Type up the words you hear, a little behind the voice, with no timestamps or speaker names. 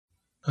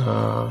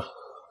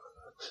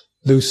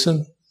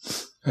loosen.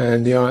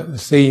 And the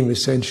theme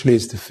essentially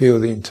is to feel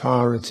the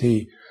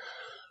entirety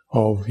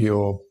of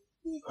your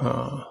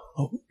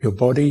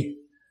body,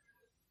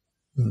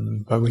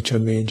 by which I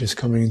mean just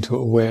coming into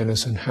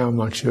awareness and how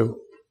much of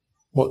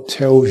what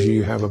tells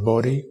you have a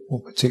body,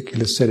 what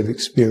particular set of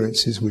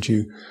experiences would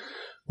you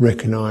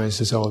recognize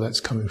as, oh,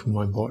 that's coming from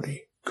my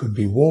body. Could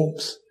be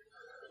warmth,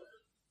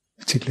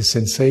 particular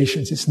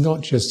sensations. It's not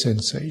just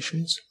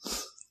sensations.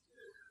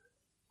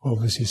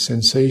 Obviously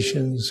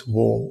sensations,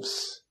 warmth,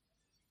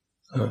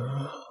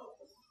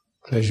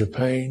 pleasure,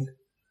 pain,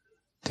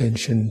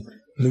 tension,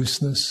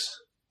 looseness,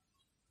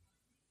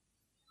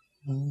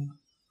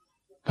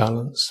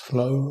 balance,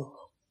 flow,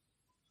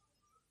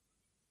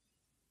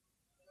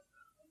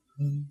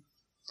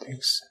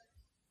 things,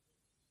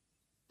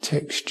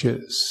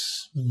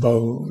 textures,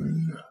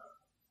 bone,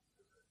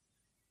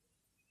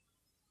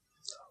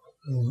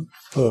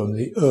 firm,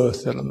 the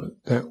earth element,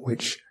 that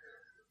which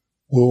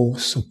will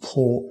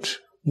support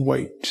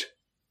weight,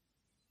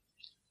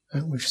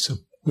 that which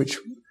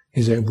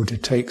is able to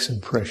take some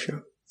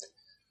pressure.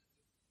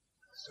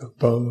 So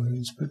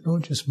bones, but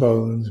not just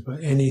bones,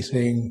 but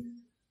anything,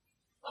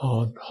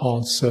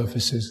 hard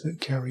surfaces that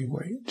carry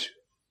weight.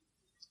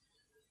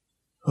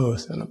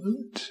 Earth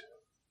element.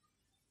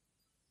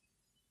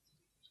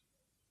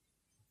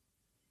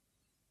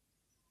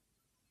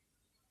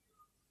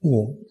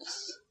 Warmth.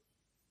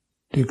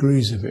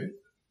 Degrees of it.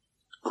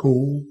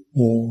 Cool,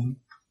 warm,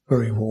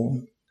 very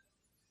warm.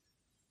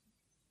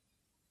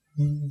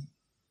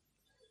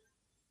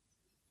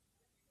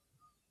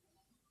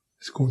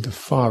 It's called the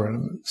fire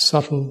element.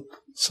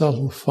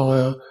 Subtle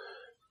fire,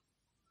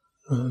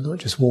 not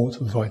just warmth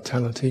but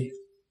vitality.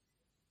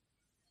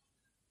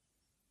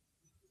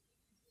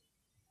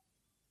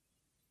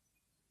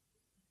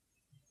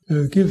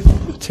 Give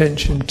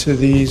attention to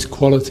these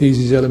qualities,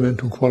 these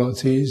elemental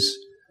qualities,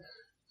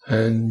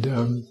 and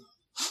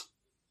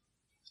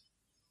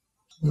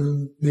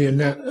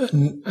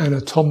the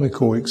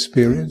anatomical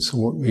experience, of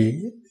what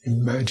we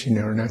imagine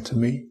our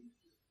anatomy.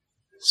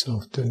 It's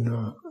often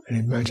an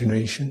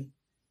imagination.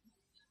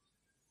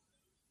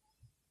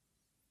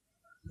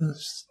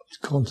 Let's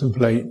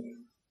contemplate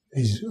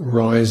these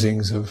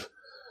risings of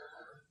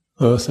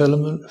earth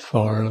element,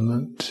 fire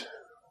element,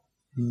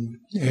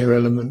 air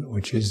element,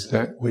 which is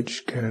that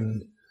which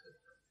can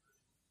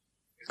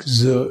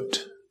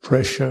exert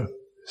pressure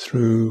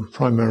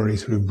primarily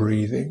through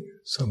breathing,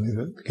 something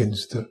that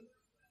begins to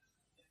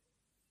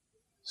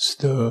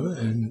stir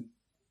and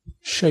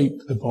shape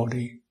the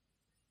body.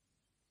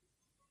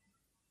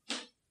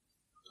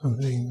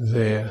 Something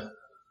there,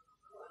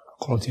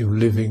 quality of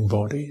living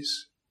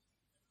bodies.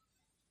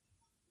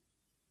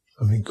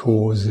 Something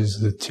causes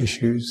the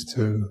tissues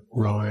to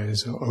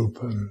rise or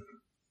open.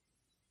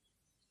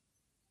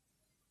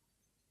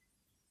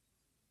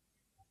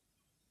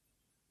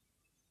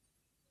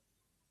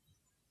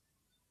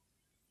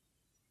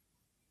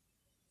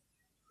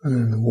 And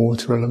then the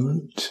water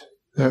element,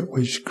 that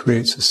which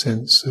creates a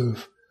sense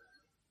of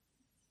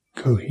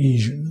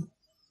cohesion.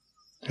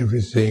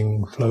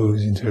 Everything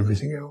flows into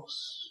everything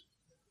else.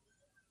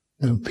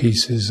 No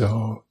pieces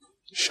are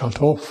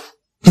shut off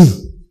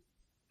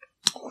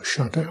or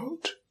shut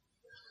out.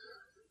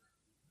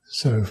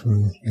 So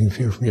you can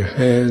feel from your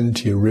hand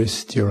to your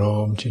wrist, to your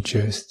arm, to your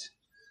chest,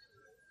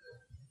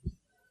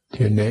 to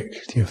your neck,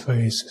 to your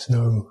face. There's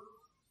no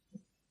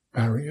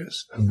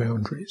barriers, no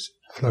boundaries.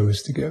 It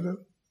flows together.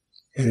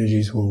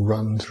 Energies will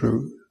run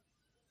through.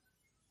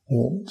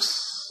 Warmth,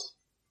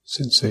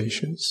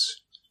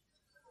 sensations.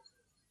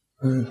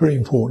 A very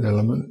important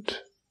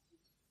element,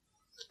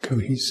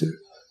 cohesive,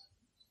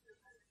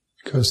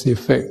 because the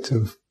effect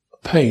of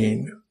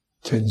pain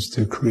tends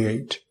to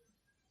create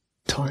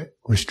tight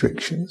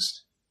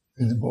restrictions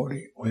in the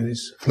body when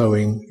this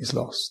flowing is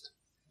lost.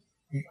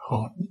 The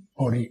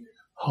body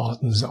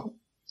hardens up.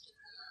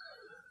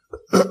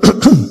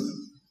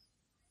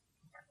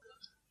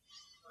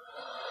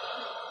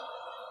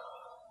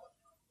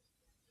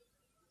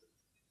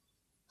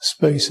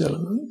 Space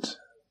element.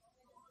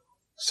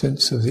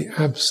 Sense of the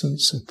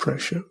absence of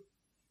pressure,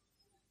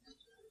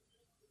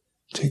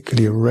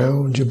 particularly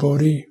around your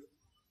body.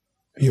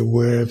 Be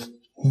aware of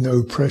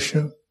no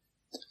pressure.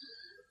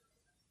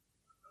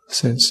 A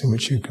sense in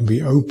which you can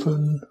be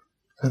open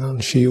and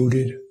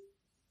unshielded.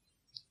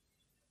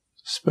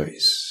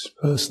 Space,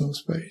 personal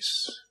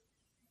space.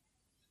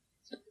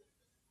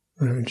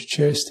 Around your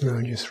chest,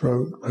 around your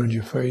throat, around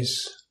your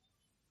face.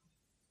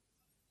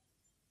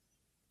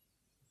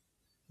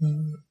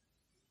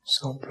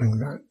 Sampling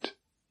that.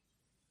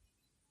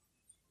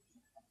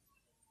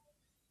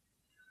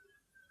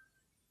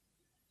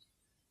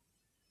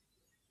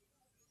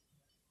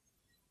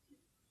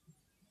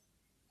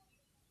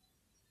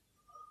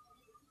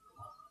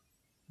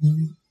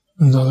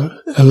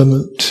 Another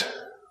element,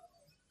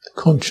 the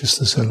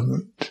consciousness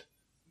element.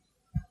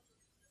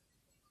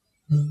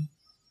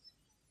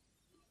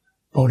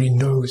 Body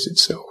knows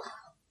itself.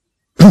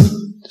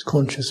 It's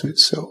conscious of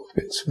itself.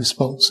 It's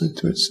responsive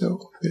to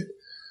itself. It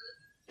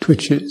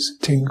twitches,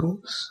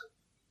 tingles,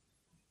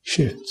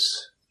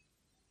 shifts.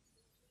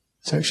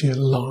 It's actually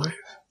alive.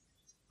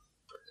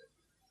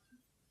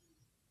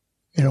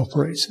 It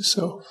operates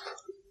itself.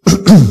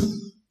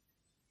 It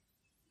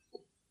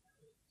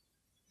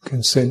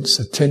can sense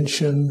the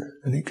tension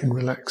and it can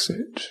relax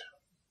it.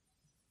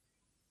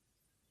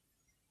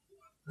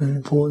 Very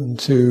important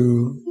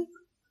to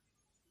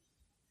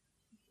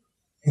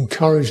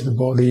encourage the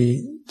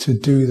body to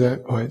do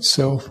that by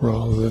itself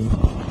rather than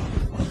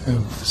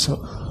have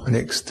an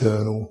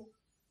external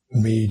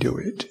me do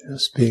it.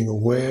 Just being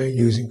aware,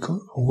 using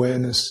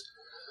awareness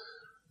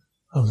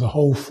of the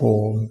whole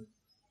form,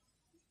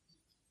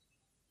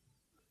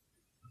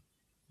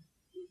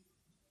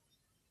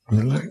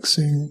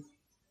 relaxing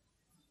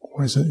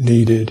what isn't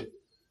needed,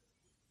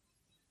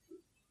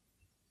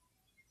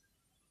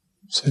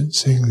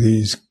 sensing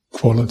these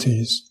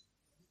qualities.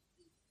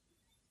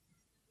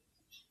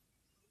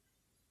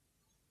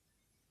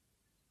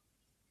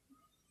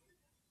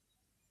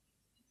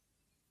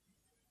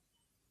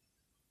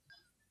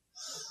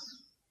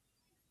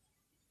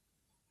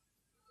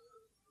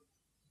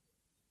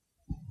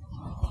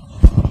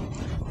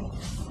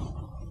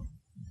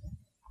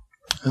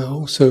 And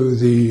also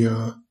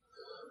the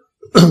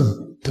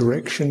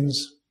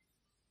directions.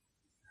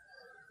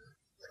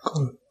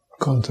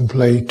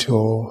 Contemplate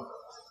or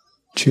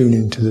tune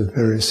into the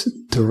various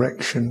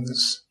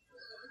directions.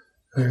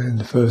 And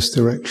the first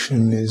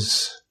direction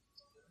is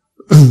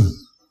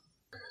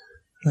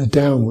the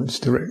downwards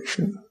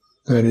direction.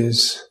 That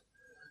is,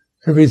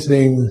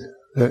 everything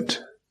that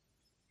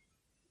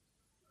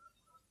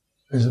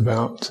is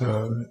about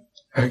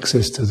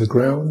access to the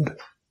ground,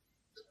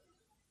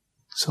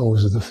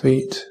 soles of the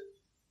feet,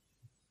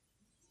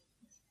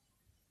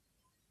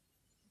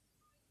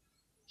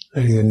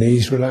 letting the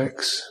knees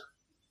relax,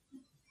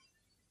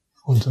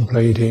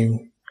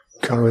 contemplating,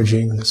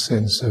 encouraging the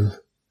sense of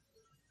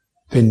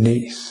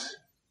beneath,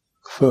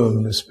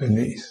 firmness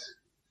beneath,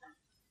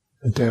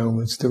 the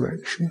downwards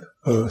direction,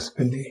 earth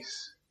beneath.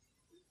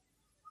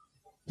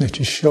 Let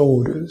your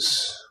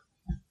shoulders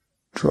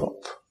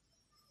drop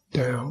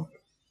down.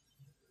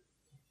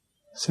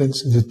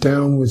 Sense of the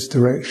downwards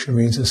direction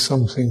means there's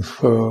something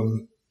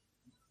firm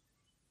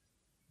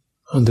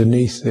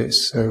underneath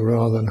this, so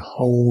rather than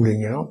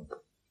holding it up,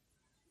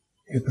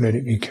 you can let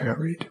it be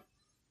carried.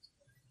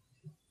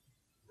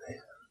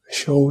 The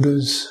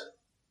shoulders,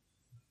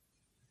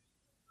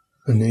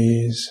 the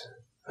knees,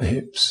 the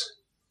hips.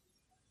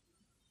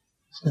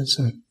 Sense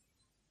of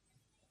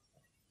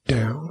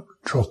down,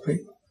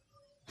 dropping,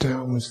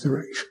 downwards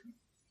direction.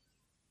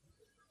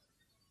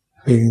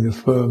 Feeling the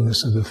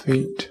firmness of the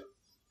feet.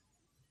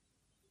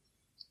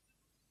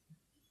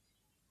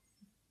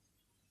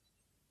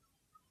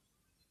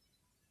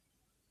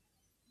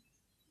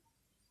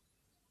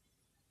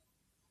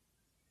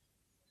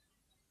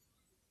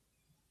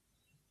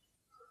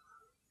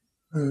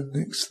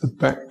 Next, the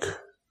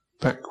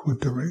backward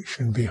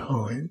direction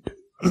behind.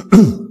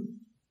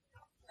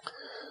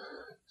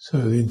 So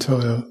the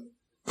entire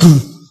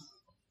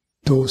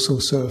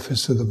dorsal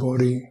surface of the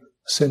body,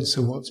 sense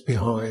of what's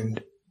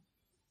behind,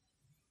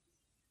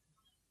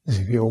 as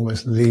if you're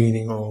almost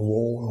leaning on a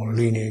wall or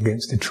leaning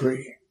against a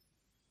tree.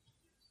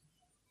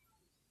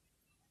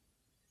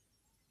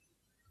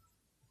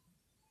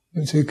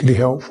 It's particularly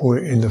helpful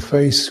in the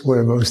face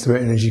where most of our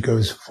energy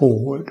goes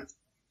forward.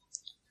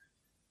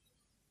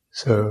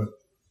 So,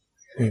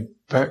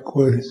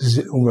 backward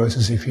is almost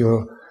as if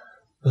you're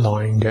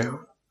lying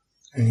down,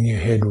 letting your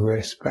head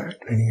rest back,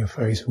 letting your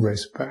face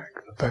rest back,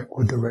 the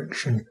backward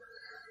direction,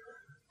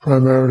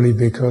 primarily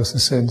because the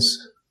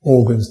sense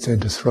organs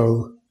tend to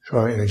throw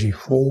energy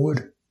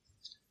forward.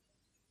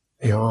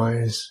 The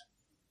eyes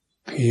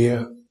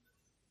peer.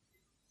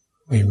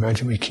 We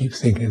imagine we keep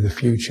thinking of the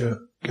future,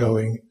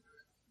 going,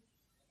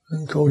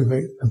 and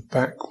cultivate the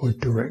backward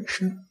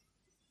direction.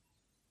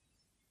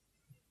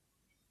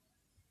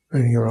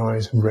 Letting your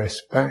eyes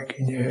rest back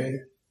in your head,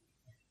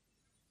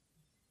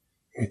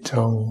 your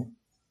tongue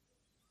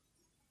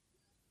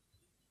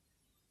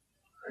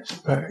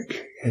rest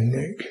back, your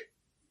neck,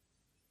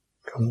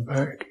 come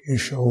back, your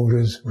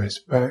shoulders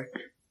rest back.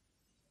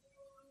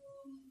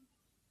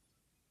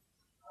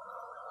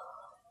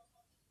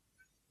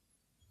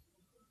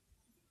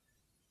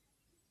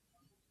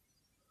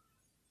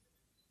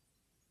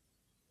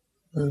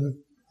 And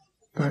the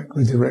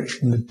backward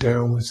direction, the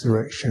downwards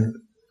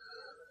direction,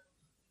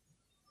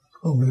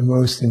 probably the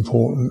most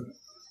important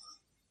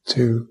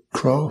to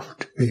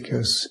craft,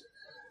 because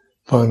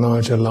by and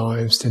large our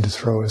lives tend to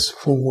throw us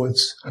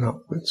forwards and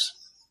upwards.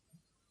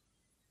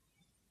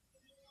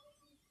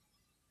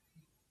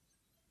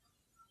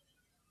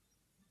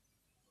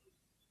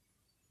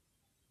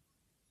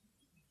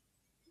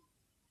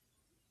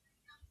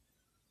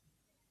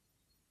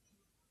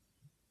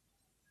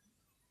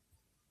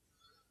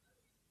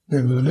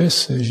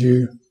 Nevertheless, as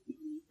you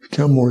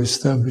become more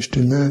established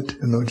in that,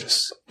 and I'm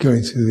just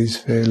going through these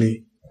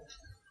fairly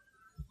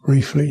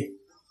briefly,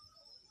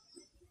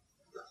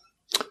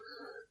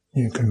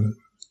 you can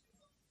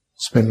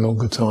spend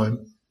longer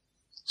time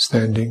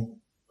standing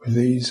with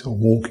these or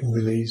walking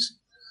with these.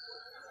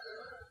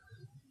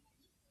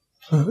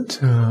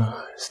 But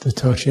it's the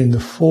touch in the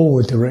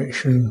forward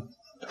direction,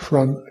 the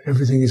front,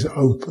 everything is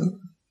open.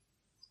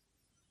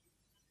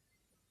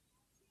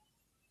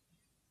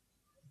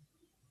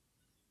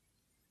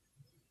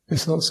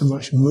 It's not so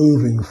much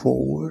moving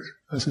forward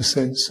as a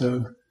sense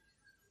of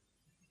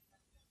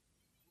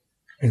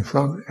in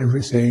front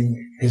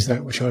everything is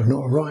that which I've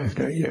not arrived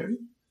at yet.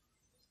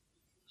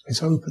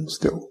 It's open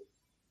still.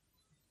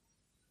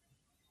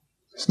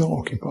 It's not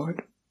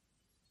occupied.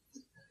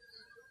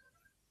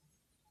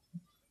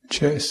 The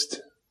chest,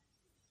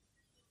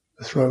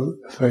 the throat,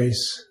 the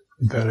face,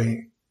 the belly.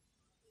 In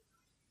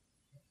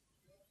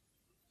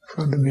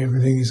front of me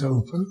everything is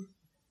open.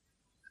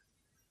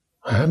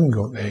 I haven't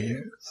got there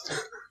yet.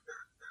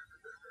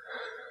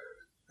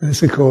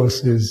 This, of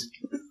course, is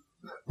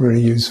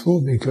really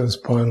useful because,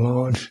 by and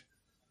large,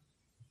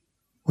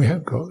 we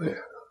have got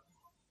there.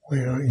 We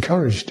are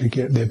encouraged to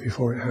get there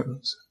before it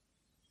happens.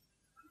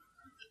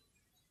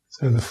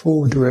 So the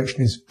forward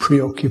direction is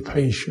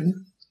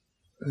preoccupation,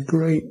 a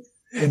great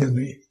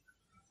enemy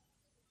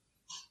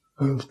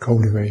of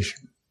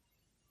cultivation.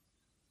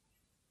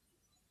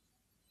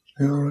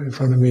 Now, in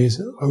front of me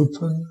is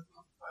open,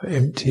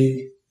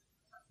 empty,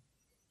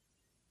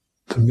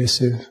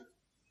 permissive.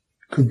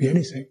 Could be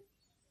anything.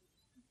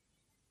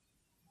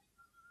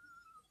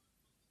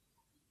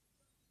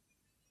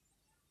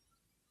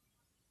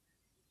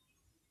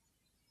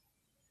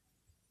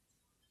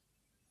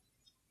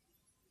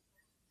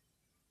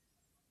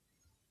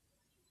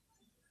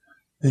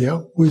 The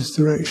upwards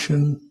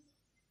direction,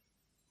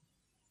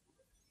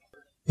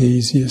 the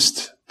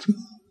easiest,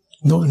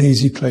 not an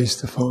easy place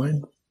to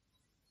find,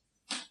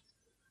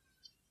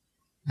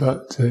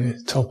 but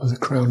the top of the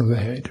crown of the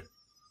head,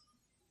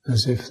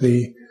 as if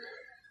the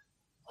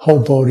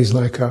whole body is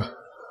like a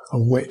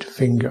wet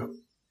finger,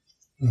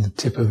 and the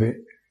tip of it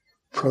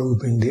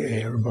probing the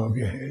air above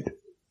your head,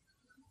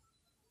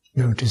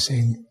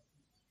 noticing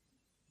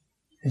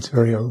it's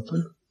very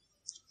open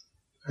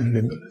and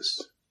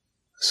limitless.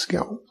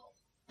 Scalp.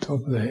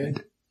 Top of the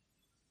head.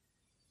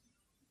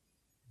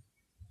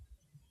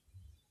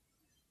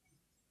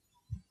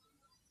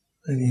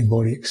 And your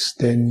body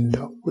extend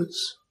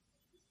upwards.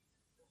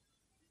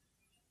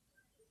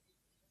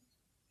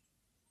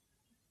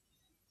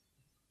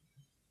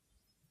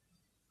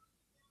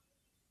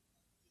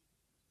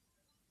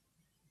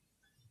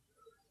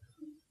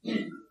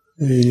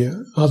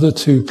 The other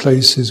two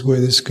places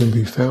where this can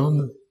be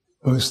found,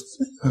 most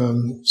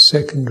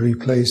secondary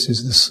place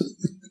is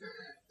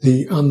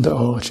the under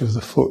arch of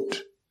the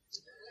foot.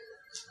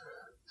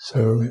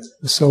 So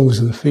the soles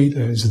of the feet,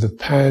 those are the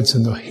pads,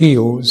 and the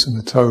heels and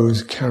the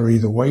toes carry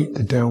the weight,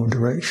 the downward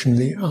direction.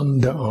 The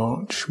under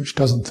arch, which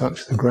doesn't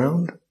touch the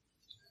ground,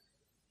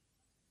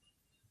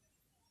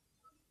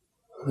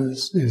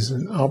 is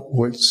an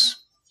upwards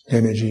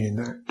energy in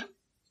that,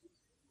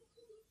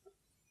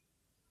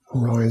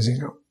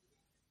 rising up.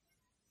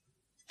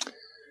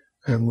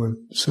 And we're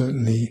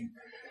certainly,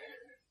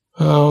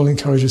 I'll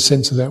encourage a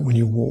sense of that when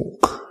you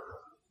walk.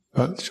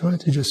 But try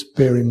to just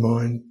bear in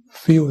mind,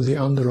 feel the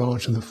under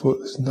arch of the foot,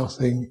 there's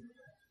nothing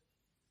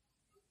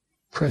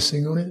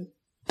pressing on it,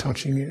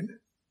 touching it.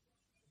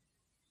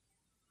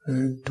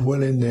 And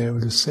dwell in there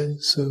with a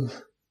sense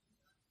of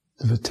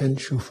the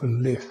potential for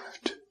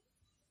lift,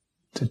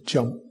 to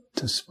jump,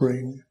 to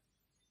spring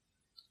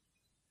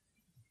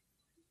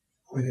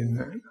within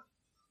that.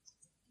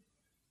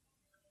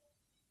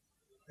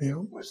 The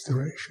upwards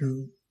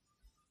direction,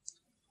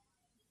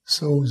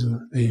 soles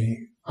of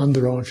the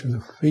under arch of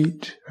the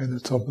feet and the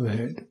top of the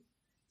head.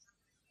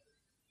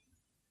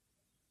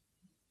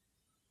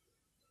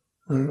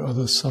 There are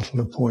other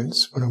subtler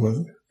points, but I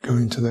won't go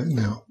into that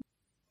now.